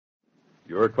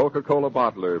your Coca-Cola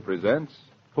bottler presents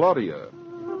Claudia.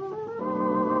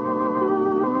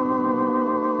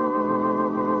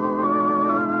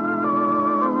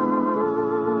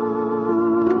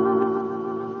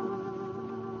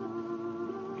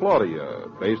 Claudia,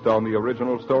 based on the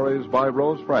original stories by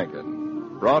Rose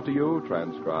Franken. Brought to you,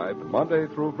 transcribed Monday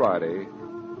through Friday,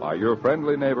 by your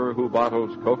friendly neighbor who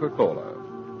bottles Coca-Cola.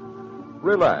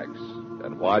 Relax,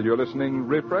 and while you're listening,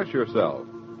 refresh yourself.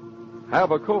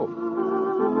 Have a Coke.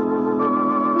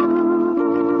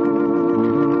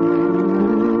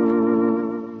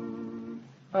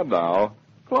 And now,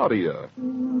 Claudia.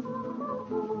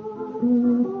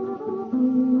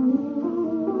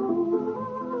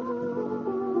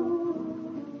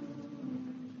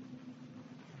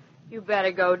 You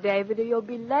better go, David, or you'll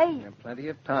be late. You have plenty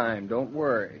of time. Don't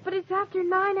worry. But it's after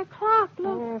 9 o'clock. Look.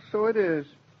 Oh, so it is.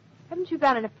 Haven't you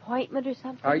got an appointment or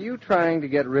something? Are you trying to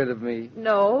get rid of me?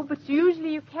 No, but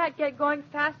usually you can't get going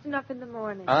fast enough in the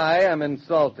morning. I am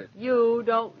insulted. You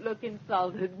don't look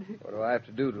insulted. What do I have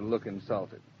to do to look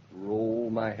insulted? Roll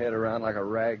my head around like a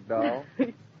rag doll?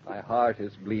 My heart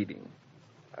is bleeding.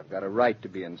 I've got a right to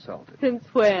be insulted. Since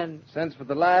when? Since for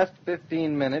the last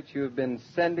 15 minutes you have been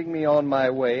sending me on my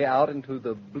way out into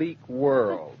the bleak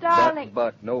world. But, darling.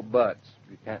 But, no buts.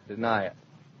 You can't deny it.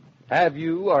 Have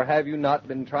you or have you not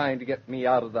been trying to get me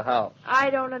out of the house? I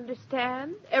don't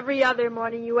understand. Every other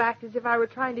morning you act as if I were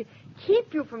trying to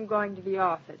keep you from going to the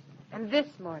office. And this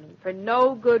morning, for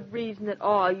no good reason at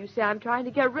all, you say I'm trying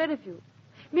to get rid of you.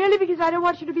 Merely because I don't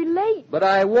want you to be late. But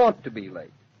I want to be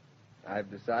late. I've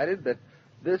decided that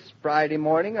this Friday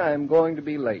morning I am going to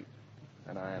be late.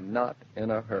 And I am not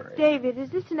in a hurry. David, is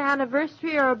this an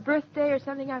anniversary or a birthday or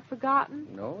something I've forgotten?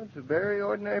 No, it's a very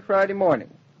ordinary Friday morning.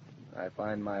 I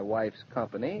find my wife's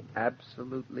company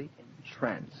absolutely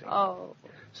entrancing. Oh.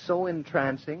 So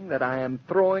entrancing that I am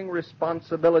throwing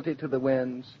responsibility to the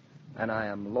winds, and I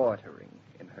am loitering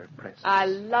in her presence. I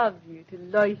love you to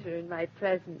loiter in my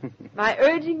presence. My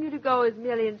urging you to go is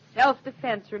merely in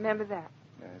self-defense, remember that.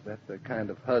 Is that the kind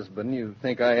of husband you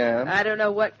think I am? I don't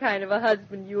know what kind of a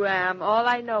husband you am. All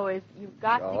I know is you've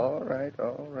got to... All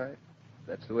right.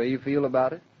 That's the way you feel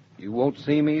about it? You won't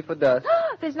see me for dust.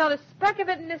 There's not a speck of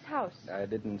it in this house. I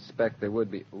didn't expect there would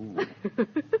be. Ooh.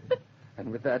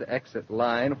 And with that exit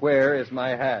line, where is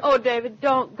my hat? Oh, David,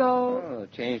 don't go. Oh,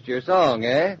 changed your song,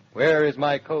 eh? Where is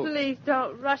my coat? Please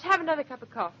don't rush. Have another cup of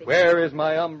coffee. Where is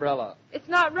my umbrella? It's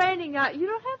not raining out. You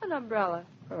don't have an umbrella.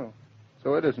 Oh,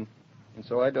 so it isn't. And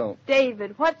so I don't.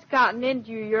 David, what's gotten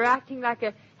into you? You're acting like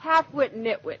a half-wit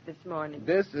nitwit this morning.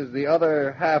 This is the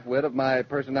other half-wit of my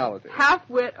personality.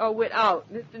 Half-wit or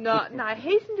wit-out, Mr. Norton. I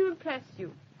hasten to impress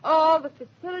you. All the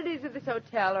facilities of this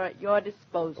hotel are at your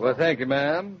disposal. Well, thank you,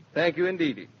 ma'am. Thank you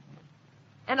indeed.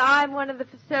 And I'm one of the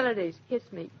facilities. Kiss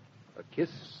me. A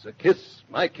kiss,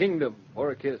 my kingdom,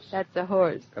 or a kiss. That's a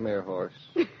horse. Come here, horse.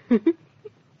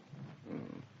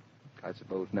 I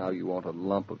suppose now you want a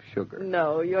lump of sugar.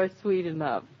 No, you're sweet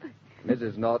enough.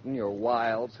 Mrs. Norton, your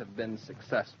wiles have been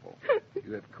successful.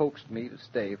 You have coaxed me to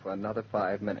stay for another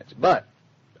 5 minutes, but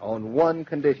on one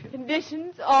condition.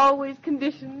 Conditions, always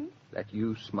conditions. That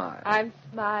you smile. I'm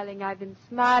smiling. I've been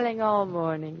smiling all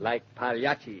morning. Like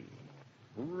Pagliacci.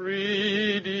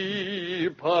 Reedy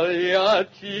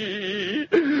Pagliacci.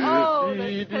 Oh,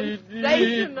 that's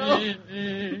sensational.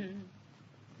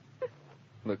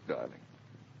 Look, darling,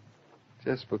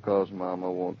 just because Mama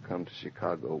won't come to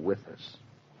Chicago with us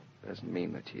doesn't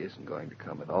mean that she isn't going to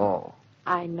come at all.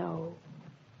 I know.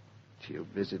 She'll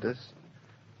visit us,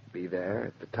 be there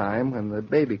at the time when the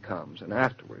baby comes and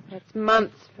afterwards. That's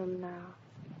months from now.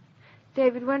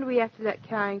 David, when do we have to let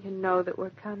Carrington know that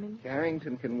we're coming?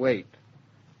 Carrington can wait.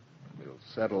 We'll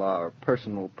settle our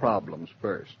personal problems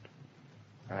first.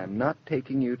 I'm not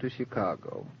taking you to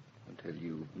Chicago until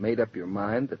you've made up your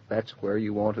mind that that's where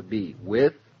you want to be,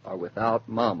 with or without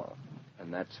Mama.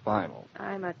 And that's final.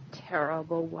 I'm a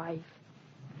terrible wife.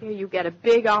 Here you get a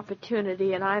big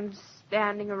opportunity, and I'm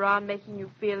standing around making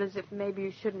you feel as if maybe you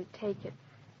shouldn't take it.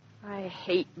 I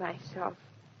hate myself.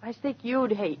 I think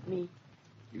you'd hate me.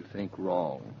 You think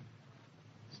wrong.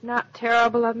 It's not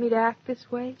terrible of me to act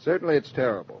this way? Certainly it's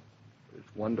terrible.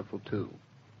 It's wonderful, too.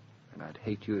 And I'd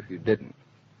hate you if you didn't.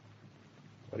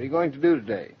 What are you going to do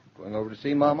today? Going over to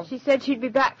see Mama? She said she'd be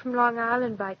back from Long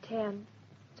Island by 10.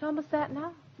 It's almost that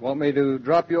now. Want me to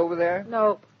drop you over there?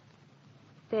 Nope.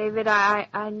 David, I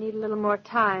need a little more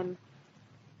time.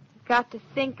 I've got to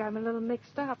think. I'm a little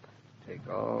mixed up. Take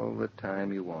all the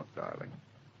time you want, darling.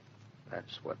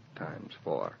 That's what time's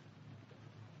for.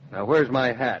 Now, where's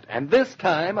my hat? And this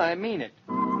time, I mean it.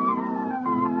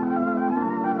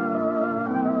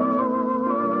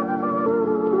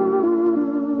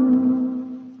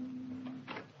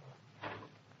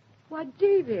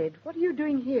 David, what are you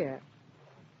doing here?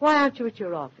 Why aren't you at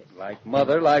your office? Like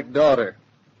mother, like daughter.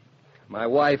 My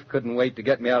wife couldn't wait to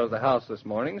get me out of the house this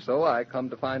morning, so I come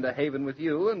to find a haven with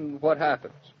you, and what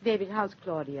happens? David, how's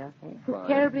Claudia? Fine.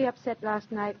 Terribly upset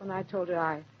last night when I told her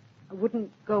I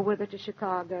wouldn't go with her to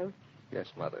Chicago. Yes,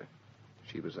 Mother.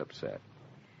 She was upset.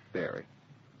 Very.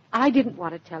 I didn't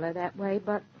want to tell her that way,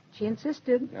 but she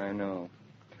insisted. I know.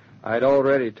 I'd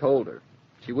already told her.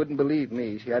 She wouldn't believe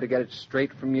me. She had to get it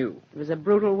straight from you. It was a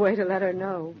brutal way to let her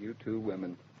know. You two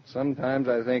women. Sometimes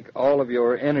I think all of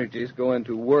your energies go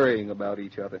into worrying about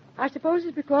each other. I suppose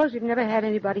it's because we've never had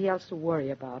anybody else to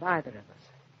worry about, either of us.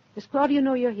 Does Claudia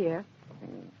know you're here?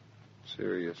 Oh,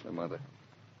 seriously, Mother.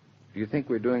 Do you think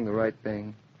we're doing the right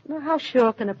thing? Well, how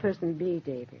sure can a person be,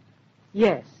 David?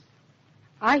 Yes.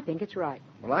 I think it's right.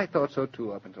 Well, I thought so,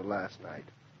 too, up until last night.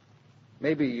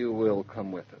 Maybe you will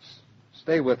come with us.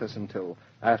 Stay with us until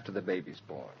after the baby's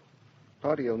born.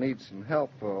 Claudia will need some help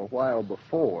for a while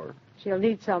before. She'll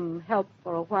need some help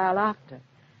for a while after.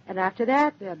 And after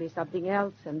that, there'll be something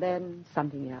else, and then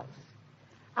something else.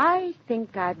 I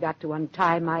think I've got to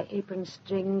untie my apron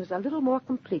strings a little more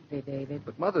completely, David.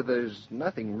 But, Mother, there's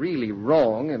nothing really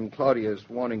wrong in Claudia's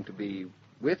wanting to be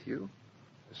with you,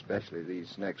 especially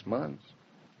these next months.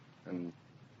 And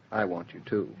I want you,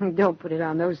 too. Don't put it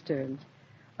on those terms.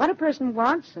 What a person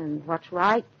wants and what's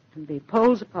right can be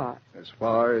poles apart. As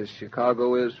far as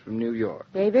Chicago is from New York.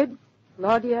 David,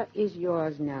 Claudia is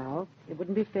yours now. It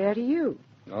wouldn't be fair to you.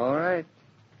 All right.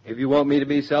 If you want me to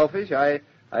be selfish, I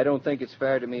don't think it's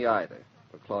fair to me either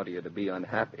for Claudia to be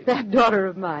unhappy. That daughter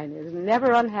of mine is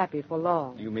never unhappy for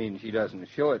long. You mean she doesn't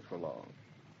show it for long?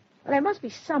 Well, there must be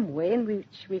some way in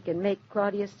which we can make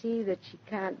Claudia see that she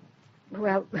can't,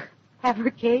 well, have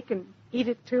her cake and eat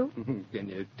it, too. Can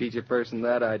you teach a person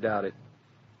that? I doubt it.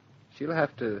 She'll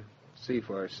have to see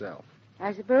for herself.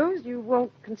 I suppose you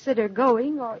won't consider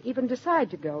going or even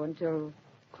decide to go until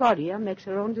Claudia makes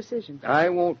her own decision. I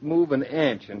won't move an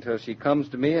inch until she comes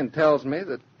to me and tells me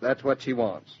that that's what she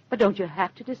wants. But don't you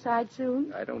have to decide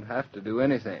soon? I don't have to do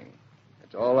anything.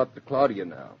 It's all up to Claudia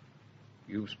now.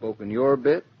 You've spoken your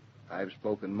bit, I've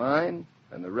spoken mine,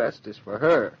 and the rest is for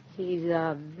her. She's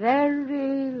a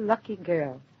very lucky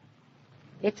girl.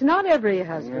 It's not every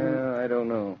husband. Yeah, I don't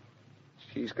know.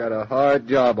 She's got a hard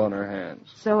job on her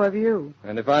hands. So have you.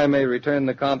 And if I may return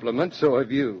the compliment, so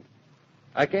have you.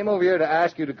 I came over here to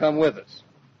ask you to come with us.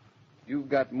 You've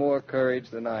got more courage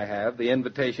than I have. The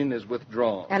invitation is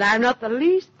withdrawn. And I'm not the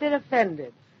least bit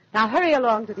offended. Now hurry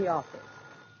along to the office.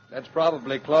 That's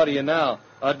probably Claudia now.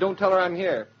 Don't tell her I'm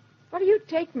here. What do you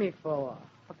take me for?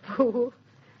 A fool?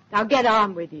 Now get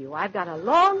on with you. I've got a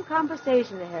long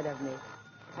conversation ahead of me.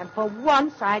 And for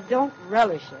once, I don't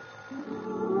relish it.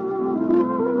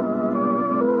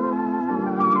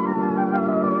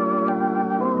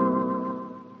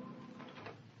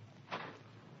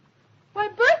 Why,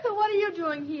 Bertha, what are you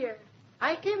doing here?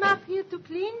 I came up here to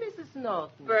clean, Mrs.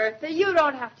 Norton. Bertha, you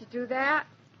don't have to do that.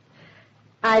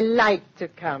 I like to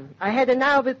come. I had an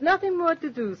hour with nothing more to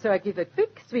do, so I give a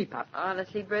quick sweep up.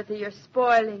 Honestly, Bertha, you're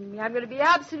spoiling me. I'm going to be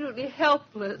absolutely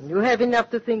helpless. You have enough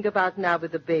to think about now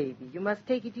with the baby. You must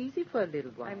take it easy for a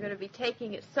little while. I'm going to be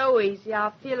taking it so easy,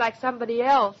 I'll feel like somebody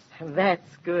else.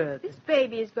 That's good. This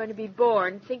baby is going to be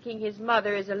born thinking his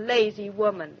mother is a lazy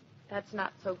woman. That's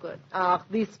not so good. Ah,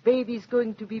 this baby's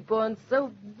going to be born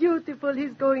so beautiful.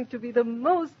 He's going to be the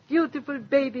most beautiful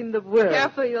baby in the world.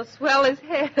 Careful, you'll swell his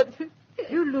head.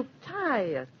 You look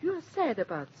tired. You're sad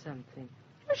about something.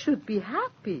 You should be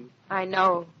happy. I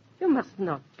know. You must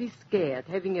not be scared.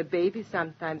 Having a baby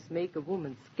sometimes make a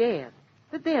woman scared.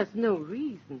 But there's no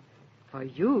reason. For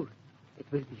you, it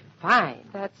will be fine.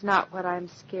 That's not what I'm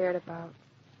scared about.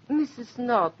 Mrs.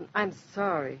 Norton, I'm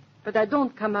sorry, but I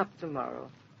don't come up tomorrow.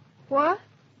 What?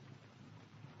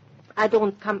 I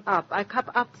don't come up. I come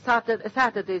up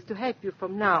Saturdays to help you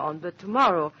from now on. But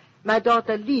tomorrow, my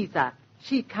daughter Lisa,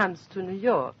 she comes to New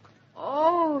York.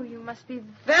 Oh, you must be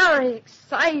very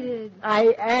excited.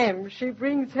 I am. She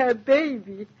brings her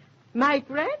baby, my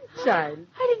grandchild.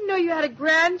 I didn't know you had a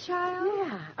grandchild.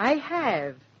 Yeah, I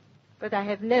have. But I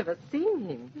have never seen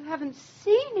him. You haven't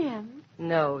seen him?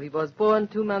 No, he was born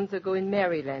 2 months ago in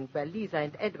Maryland, where Lisa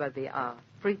and Edward they are,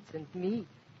 Fritz and me.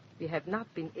 We have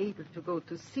not been able to go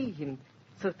to see him.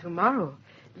 So tomorrow,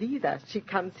 Lisa, she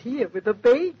comes here with a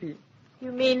baby.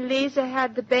 You mean Lisa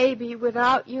had the baby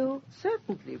without you?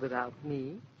 Certainly without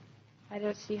me. I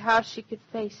don't see how she could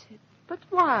face it. But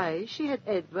why? She had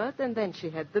Edward, and then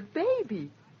she had the baby.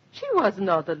 She was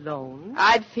not alone.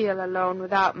 I'd feel alone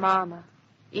without Mama,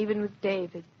 even with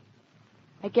David.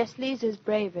 I guess Lisa's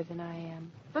braver than I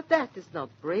am. But that is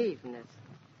not braveness.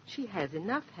 She has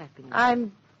enough happiness.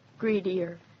 I'm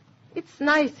greedier. It's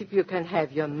nice if you can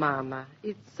have your mama.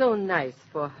 It's so nice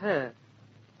for her.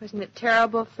 Wasn't it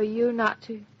terrible for you not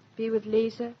to be with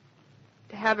Lisa?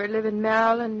 To have her live in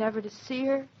Maryland, never to see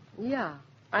her? Yeah,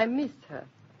 I miss her.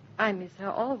 I miss her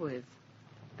always.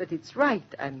 But it's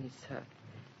right I miss her.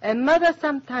 And Mother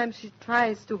sometimes she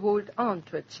tries to hold on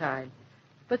to a child.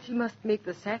 But she must make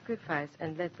the sacrifice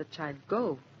and let the child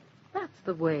go. That's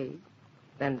the way.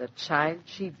 Then the child,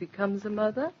 she becomes a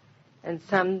mother. And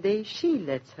someday she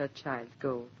lets her child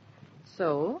go.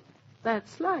 So,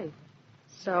 that's life.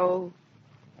 So,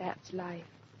 that's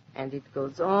life. And it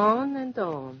goes on and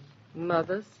on.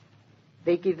 Mothers,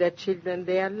 they give their children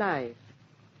their life.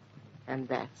 And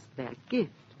that's their gift.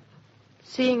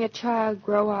 Seeing a child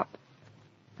grow up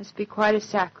must be quite a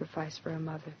sacrifice for a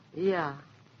mother. Yeah,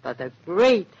 but a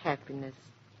great happiness.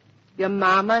 Your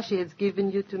mama, she has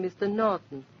given you to Mr.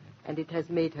 Norton, and it has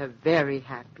made her very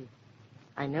happy.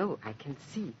 I know, I can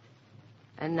see it.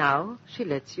 And now she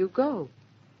lets you go.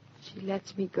 She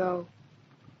lets me go.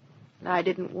 And I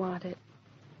didn't want it.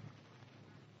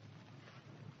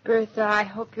 Bertha, I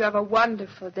hope you have a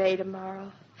wonderful day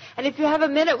tomorrow. And if you have a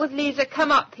minute with Lisa,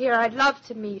 come up here. I'd love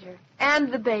to meet her.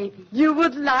 And the baby. You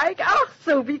would like? Oh,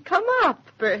 Sophie, come up.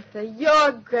 Bertha,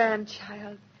 your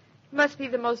grandchild. Must be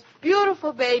the most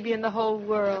beautiful baby in the whole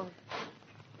world.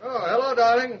 Oh, hello,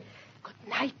 darling. Good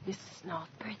night, Mrs. North.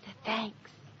 Bertha, thanks.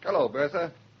 Hello,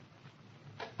 Bertha.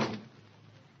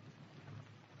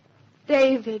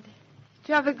 David, did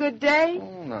you have a good day?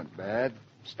 Oh, not bad.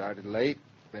 Started late,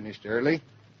 finished early.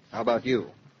 How about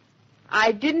you?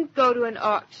 I didn't go to an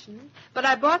auction, but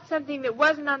I bought something that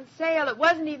wasn't on sale. It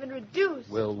wasn't even reduced.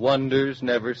 Will wonders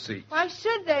never cease? Why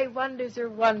should they? Wonders are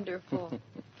wonderful.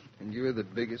 And you're the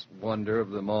biggest wonder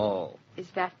of them all. Is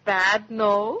that bad?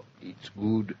 No. It's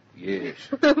good, yes.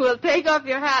 Well, take off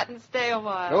your hat and stay a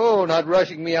while. Oh, not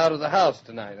rushing me out of the house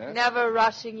tonight, huh? Never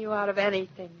rushing you out of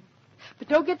anything. But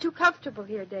don't get too comfortable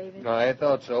here, David. I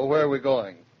thought so. Where are we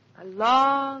going? A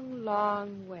long,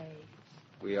 long way.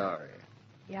 We are.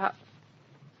 Yep.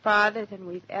 Farther than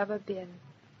we've ever been.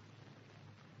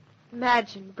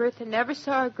 Imagine, Bertha never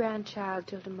saw her grandchild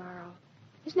till tomorrow.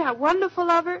 Isn't that wonderful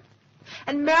of her?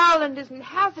 And Maryland isn't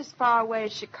half as far away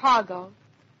as Chicago.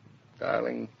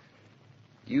 Darling,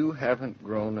 you haven't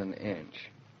grown an inch,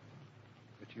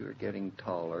 but you're getting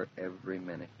taller every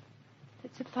minute.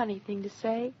 It's a funny thing to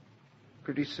say.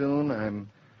 Pretty soon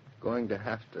I'm going to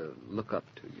have to look up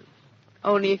to you.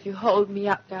 Only if you hold me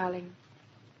up, darling.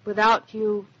 Without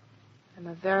you, I'm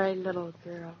a very little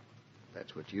girl.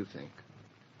 That's what you think.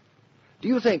 Do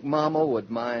you think Mama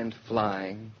would mind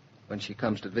flying when she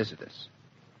comes to visit us?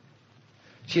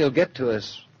 She'll get to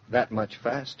us that much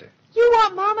faster. You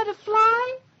want Mama to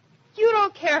fly? You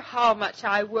don't care how much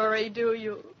I worry, do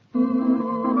you?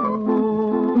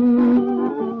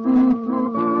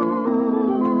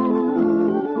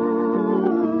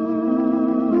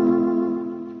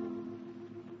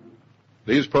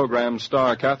 These programs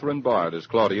star Catherine Bard as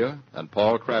Claudia and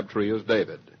Paul Crabtree as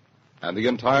David. And the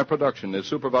entire production is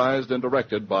supervised and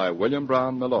directed by William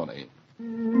Brown Maloney.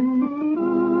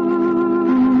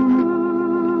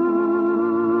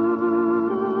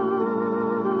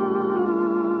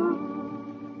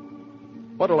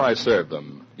 What'll I serve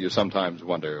them, you sometimes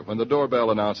wonder, when the doorbell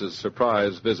announces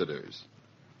surprise visitors.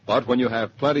 But when you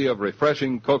have plenty of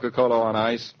refreshing Coca-Cola on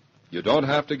ice, you don't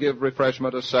have to give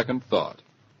refreshment a second thought.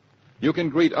 You can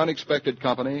greet unexpected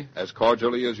company as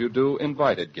cordially as you do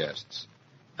invited guests.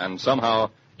 And somehow,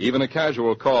 even a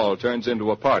casual call turns into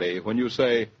a party when you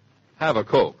say, "Have a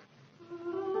Coke."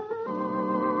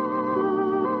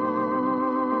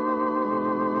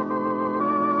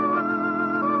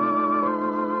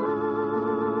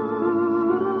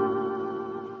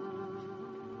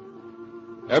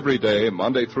 Every day,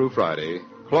 Monday through Friday,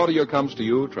 Claudia comes to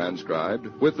you transcribed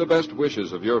with the best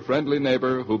wishes of your friendly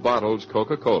neighbor who bottles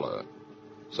Coca-Cola.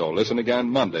 So listen again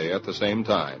Monday at the same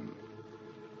time.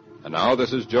 And now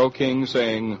this is Joe King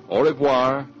saying au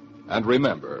revoir, and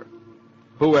remember,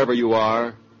 whoever you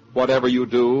are, whatever you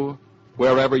do,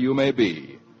 wherever you may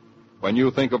be, when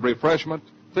you think of refreshment,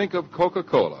 think of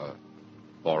Coca-Cola.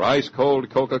 For ice-cold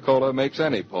Coca-Cola makes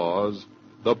any pause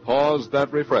the pause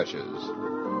that refreshes.